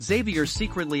Xavier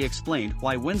secretly explained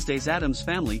why Wednesday's Addams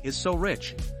family is so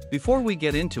rich. Before we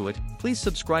get into it, please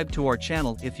subscribe to our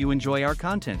channel if you enjoy our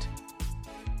content.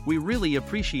 We really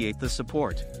appreciate the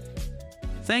support.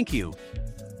 Thank you.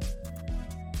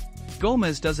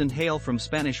 Gomez doesn't hail from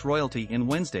Spanish royalty in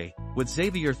Wednesday, with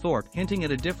Xavier Thorpe hinting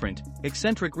at a different,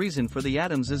 eccentric reason for the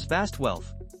Addams' vast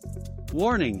wealth.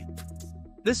 Warning!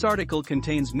 This article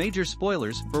contains major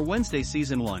spoilers for Wednesday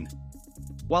Season 1.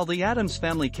 While the Addams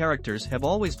family characters have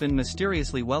always been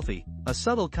mysteriously wealthy, a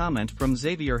subtle comment from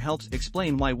Xavier helps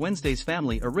explain why Wednesday's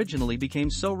family originally became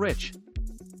so rich.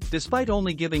 Despite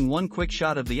only giving one quick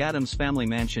shot of the Addams family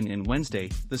mansion in Wednesday,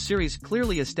 the series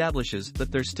clearly establishes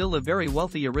that they're still a very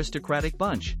wealthy aristocratic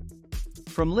bunch.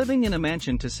 From living in a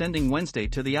mansion to sending Wednesday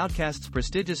to the outcast's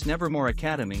prestigious Nevermore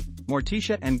Academy,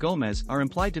 Morticia and Gomez are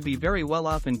implied to be very well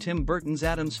off in Tim Burton's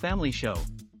Addams Family show.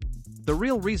 The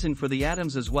real reason for the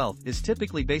Addams' wealth is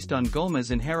typically based on Gomez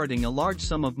inheriting a large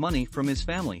sum of money from his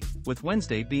family, with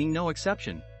Wednesday being no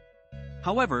exception.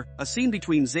 However, a scene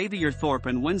between Xavier Thorpe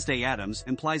and Wednesday Addams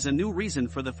implies a new reason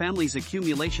for the family's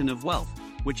accumulation of wealth,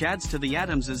 which adds to the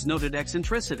Addams' noted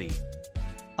eccentricity.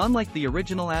 Unlike the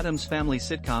original Addams Family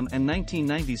sitcom and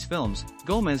 1990s films,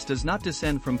 Gomez does not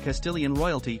descend from Castilian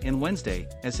royalty in Wednesday,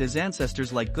 as his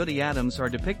ancestors like Goody Addams are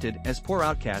depicted as poor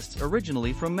outcasts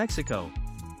originally from Mexico.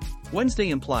 Wednesday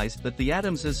implies that the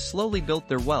Addamses slowly built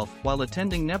their wealth while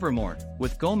attending Nevermore,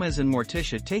 with Gomez and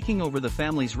Morticia taking over the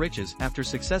family's riches after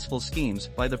successful schemes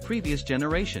by the previous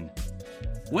generation.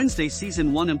 Wednesday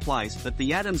Season 1 implies that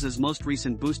the Addams' most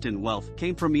recent boost in wealth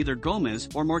came from either Gomez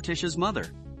or Morticia's mother.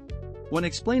 When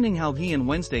explaining how he and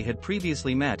Wednesday had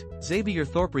previously met, Xavier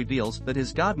Thorpe reveals that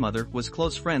his godmother was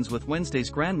close friends with Wednesday's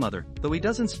grandmother, though he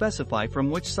doesn't specify from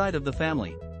which side of the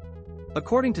family.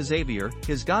 According to Xavier,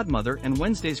 his godmother and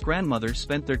Wednesday's grandmother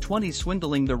spent their 20s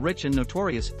swindling the rich and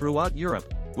notorious throughout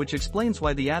Europe, which explains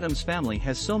why the Addams family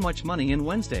has so much money in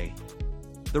Wednesday.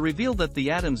 The reveal that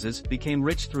the Addamses became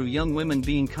rich through young women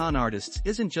being con artists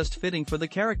isn't just fitting for the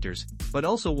characters, but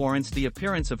also warrants the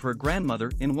appearance of her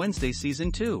grandmother in Wednesday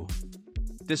Season 2.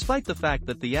 Despite the fact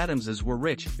that the Addamses were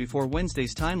rich before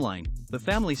Wednesday's timeline, the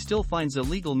family still finds a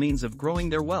legal means of growing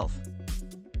their wealth.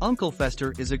 Uncle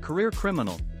Fester is a career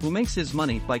criminal who makes his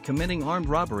money by committing armed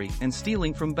robbery and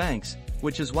stealing from banks,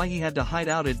 which is why he had to hide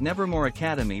out at Nevermore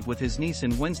Academy with his niece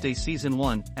in Wednesday Season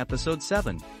 1, Episode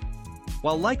 7.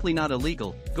 While likely not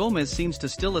illegal, Gomez seems to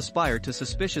still aspire to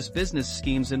suspicious business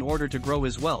schemes in order to grow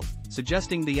his wealth,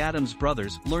 suggesting the Addams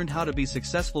brothers learned how to be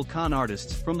successful con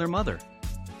artists from their mother.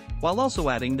 While also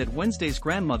adding that Wednesday's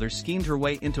grandmother schemed her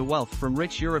way into wealth from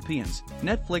rich Europeans,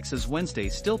 Netflix's Wednesday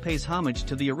still pays homage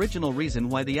to the original reason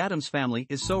why the Addams family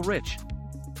is so rich.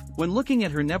 When looking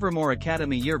at her Nevermore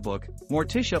Academy yearbook,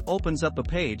 Morticia opens up a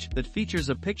page that features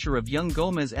a picture of young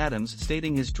Gomez Addams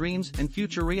stating his dreams and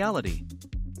future reality.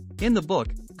 In the book,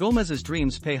 Gomez's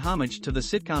dreams pay homage to the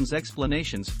sitcom's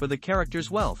explanations for the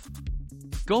character's wealth.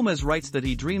 Gomez writes that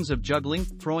he dreams of juggling,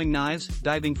 throwing knives,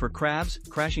 diving for crabs,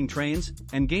 crashing trains,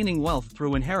 and gaining wealth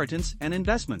through inheritance and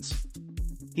investments.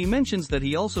 He mentions that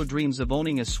he also dreams of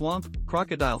owning a swamp,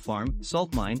 crocodile farm,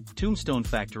 salt mine, tombstone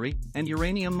factory, and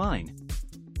uranium mine.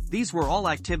 These were all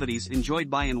activities enjoyed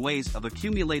by and ways of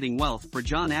accumulating wealth for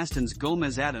John Astin's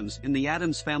Gomez Addams in the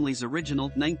Addams family's original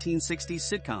 1960s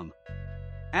sitcom.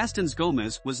 Astin's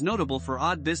Gomez was notable for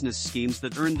odd business schemes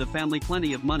that earned the family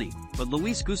plenty of money, but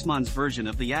Luis Guzman's version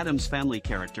of the Addams family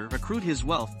character accrued his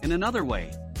wealth in another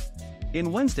way.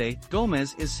 In Wednesday,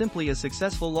 Gomez is simply a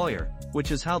successful lawyer,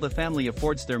 which is how the family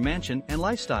affords their mansion and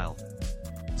lifestyle.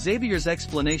 Xavier's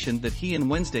explanation that he and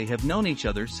Wednesday have known each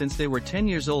other since they were 10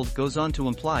 years old goes on to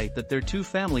imply that their two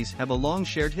families have a long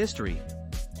shared history.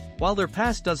 While their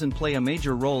past doesn't play a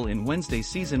major role in Wednesday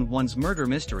Season 1's murder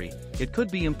mystery, it could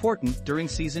be important during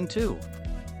Season 2.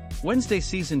 Wednesday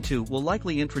Season 2 will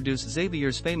likely introduce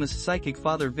Xavier's famous psychic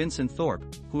father Vincent Thorpe,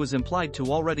 who is implied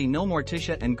to already know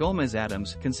Morticia and Gomez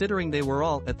Addams considering they were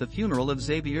all at the funeral of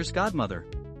Xavier's godmother.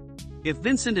 If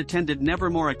Vincent attended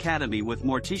Nevermore Academy with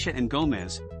Morticia and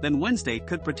Gomez, then Wednesday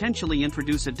could potentially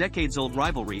introduce a decades-old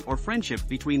rivalry or friendship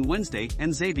between Wednesday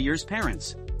and Xavier's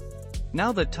parents.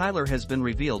 Now that Tyler has been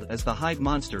revealed as the Hyde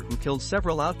monster who killed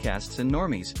several outcasts and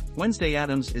normies, Wednesday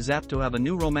Addams is apt to have a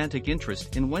new romantic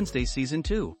interest in Wednesday Season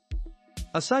 2.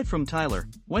 Aside from Tyler,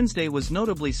 Wednesday was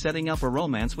notably setting up a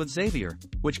romance with Xavier,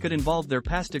 which could involve their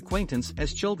past acquaintance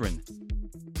as children.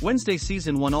 Wednesday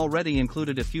Season 1 already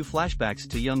included a few flashbacks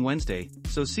to young Wednesday,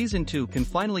 so Season 2 can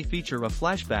finally feature a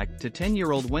flashback to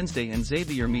 10-year-old Wednesday and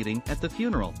Xavier meeting at the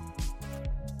funeral.